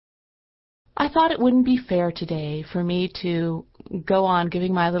I thought it wouldn't be fair today for me to go on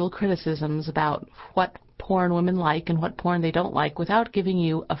giving my little criticisms about what porn women like and what porn they don't like without giving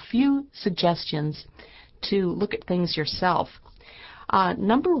you a few suggestions to look at things yourself.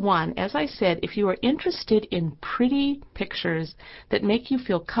 Number one, as I said, if you are interested in pretty pictures that make you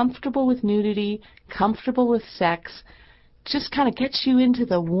feel comfortable with nudity, comfortable with sex, just kind of gets you into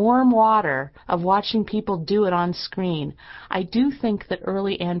the warm water of watching people do it on screen, I do think that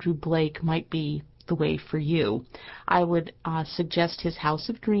early Andrew Blake might be the way for you. I would suggest his House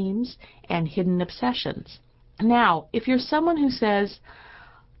of Dreams and Hidden Obsessions. Now, if you're someone who says,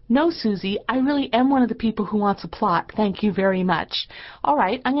 "No, Susie, I really am one of the people who wants a plot. Thank you very much." All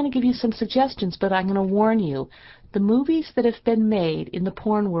right, I'm going to give you some suggestions, but I'm going to warn you. The movies that have been made in the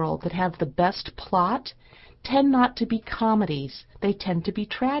porn world that have the best plot tend not to be comedies. They tend to be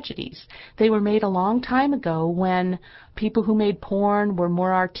tragedies. They were made a long time ago when people who made porn were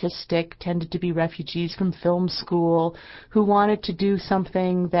more artistic, tended to be refugees from film school, who wanted to do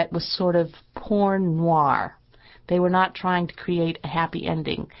something that was sort of porn noir. They were not trying to create a happy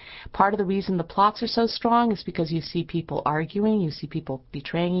ending. Part of the reason the plots are so strong is because you see people arguing, you see people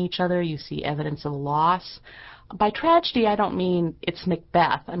betraying each other, you see evidence of loss. By tragedy, I don't mean it's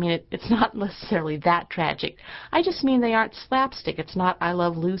Macbeth. I mean, it's not necessarily that tragic. I just mean they aren't slapstick. It's not I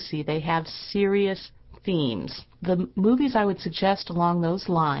Love Lucy. They have serious themes. The movies I would suggest along those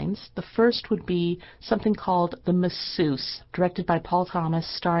lines, the first would be something called The Masseuse, directed by Paul Thomas,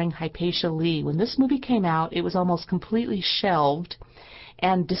 starring Hypatia Lee. When this movie came out, it was almost completely shelved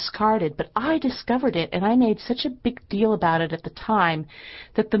and discarded, but I discovered it, and I made such a big deal about it at the time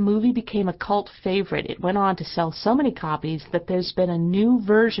that the movie became a cult favorite. It went on to sell so many copies that there's been a new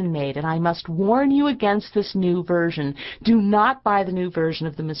version made, and I must warn you against this new version. Do not buy the new version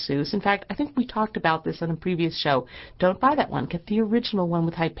of The Masseuse. In fact, I think we talked about this on a previous show. Don't buy that one. Get the original one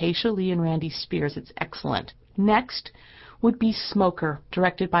with Hypatia Lee and Randy Spears. It's excellent. Next would be Smoker,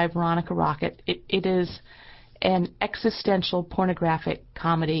 directed by Veronica Rocket. It is an existential pornographic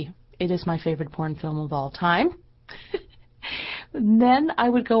comedy. It is my favorite porn film of all time. Then I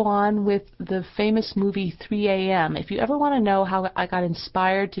would go on with the famous movie 3 a.m. If you ever want to know how I got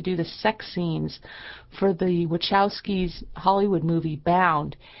inspired to do the sex scenes for the Wachowskis' Hollywood movie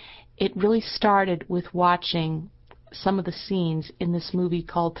Bound, it really started with watching some of the scenes in this movie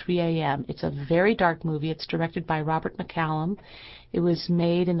called 3 a.m. It's a very dark movie. It's directed by Robert McCallum. It was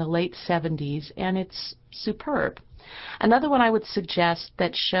made in the late 70s, and it's superb. Another one I would suggest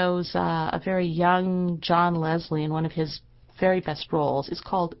that shows a very young John Leslie in one of his very best roles is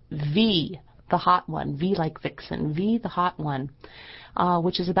called V, the Hot One. V like Vixen. V, the Hot One,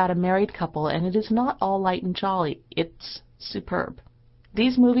 which is about a married couple, and it is not all light and jolly. It's superb.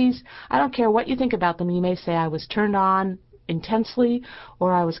 These movies, I don't care what you think about them. You may say I was turned on intensely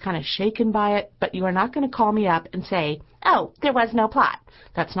or I was kind of shaken by it, but you are not going to call me up and say, "Oh, there was no plot."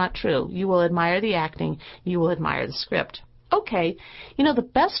 That's not true. You will admire the acting. You will admire the script. Okay, you know, the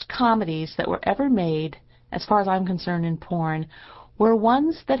best comedies that were ever made, as far as I'm concerned in porn, were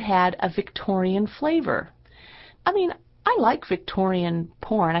ones that had a Victorian flavor. I mean, I like Victorian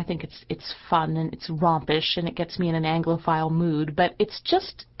porn. I think it's fun and it's rompish and it gets me in an Anglophile mood, but it's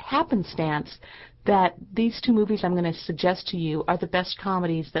just happenstance that these two movies I'm going to suggest to you are the best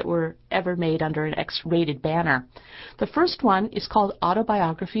comedies that were ever made under an X-rated banner. The first one is called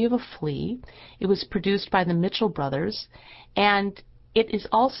Autobiography of a Flea. It was produced by the Mitchell brothers, and it is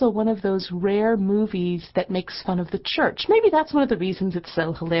also one of those rare movies that makes fun of the church. Maybe that's one of the reasons it's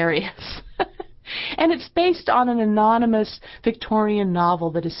so hilarious. And it's based on an anonymous Victorian novel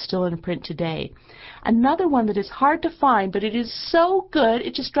that is still in print today. Another one that is hard to find, but it is so good,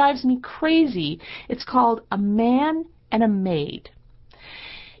 it just drives me crazy. It's called A Man and a Maid.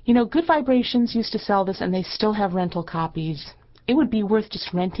 You know, Good Vibrations used to sell this, and they still have rental copies. It would be worth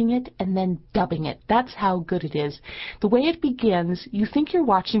just renting it and then dubbing it. That's how good it is. The way it begins, you think you're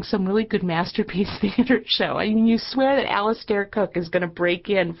watching some really good Masterpiece Theater show. I mean, you swear that Alistair Cook is going to break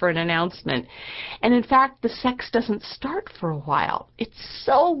in for an announcement. And in fact, the sex doesn't start for a while. It's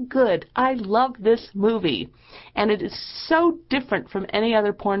so good. I love this movie. And it is so different from any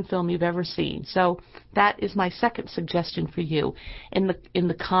other porn film you've ever seen. So that is my second suggestion for you in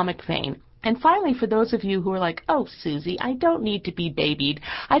the comic vein. And finally, for those of you who are like, "Oh, Susie, I don't need to be babied.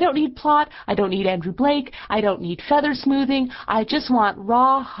 I don't need plot. I don't need Andrew Blake. I don't need feather smoothing. I just want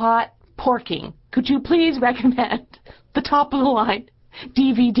raw, hot porking. Could you please recommend the top-of-the-line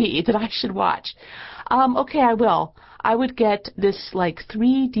DVD that I should watch?" Okay, I will. I would get this,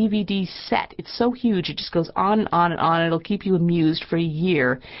 3 DVD set. It's so huge. It just goes on and on and on. It'll keep you amused for a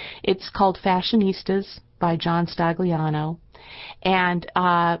year. It's called Fashionistas by John Stagliano. And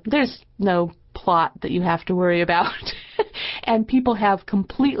there's no plot that you have to worry about. And people have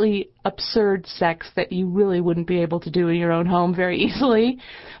completely absurd sex that you really wouldn't be able to do in your own home very easily.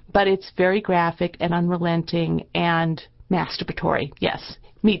 But it's very graphic and unrelenting and masturbatory. Yes,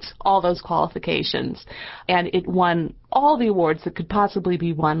 meets all those qualifications. And it won all the awards that could possibly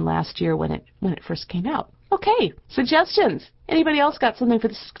be won last year when it first came out. Okay, suggestions. Anybody else got something for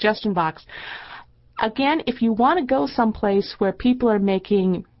the suggestion box? Again, if you want to go someplace where people are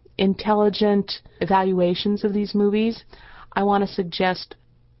making intelligent evaluations of these movies, I want to suggest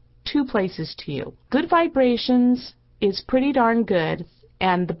two places to you. Good Vibrations is pretty darn good,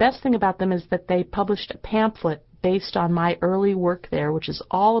 and the best thing about them is that they published a pamphlet based on my early work there, which is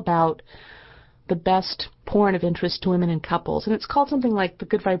all about the best porn of interest to women and couples. And it's called something like The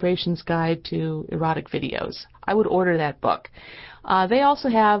Good Vibrations Guide to Erotic Videos. I would order that book. They also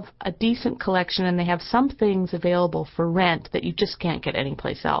have a decent collection, and they have some things available for rent that you just can't get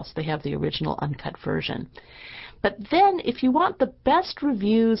anyplace else. They have the original uncut version. But then, if you want the best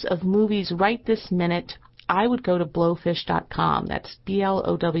reviews of movies right this minute, I would go to blowfish.com. That's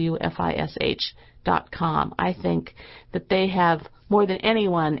blowfish.com. I think that they have, more than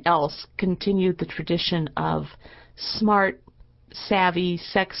anyone else, continued the tradition of smart, savvy,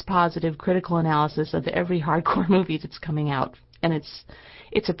 sex-positive critical analysis of every hardcore movie that's coming out. And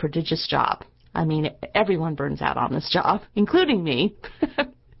it's a prodigious job. I mean, everyone burns out on this job, including me.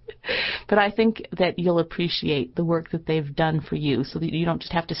 But I think that you'll appreciate the work that they've done for you so that you don't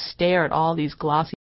just have to stare at all these glossy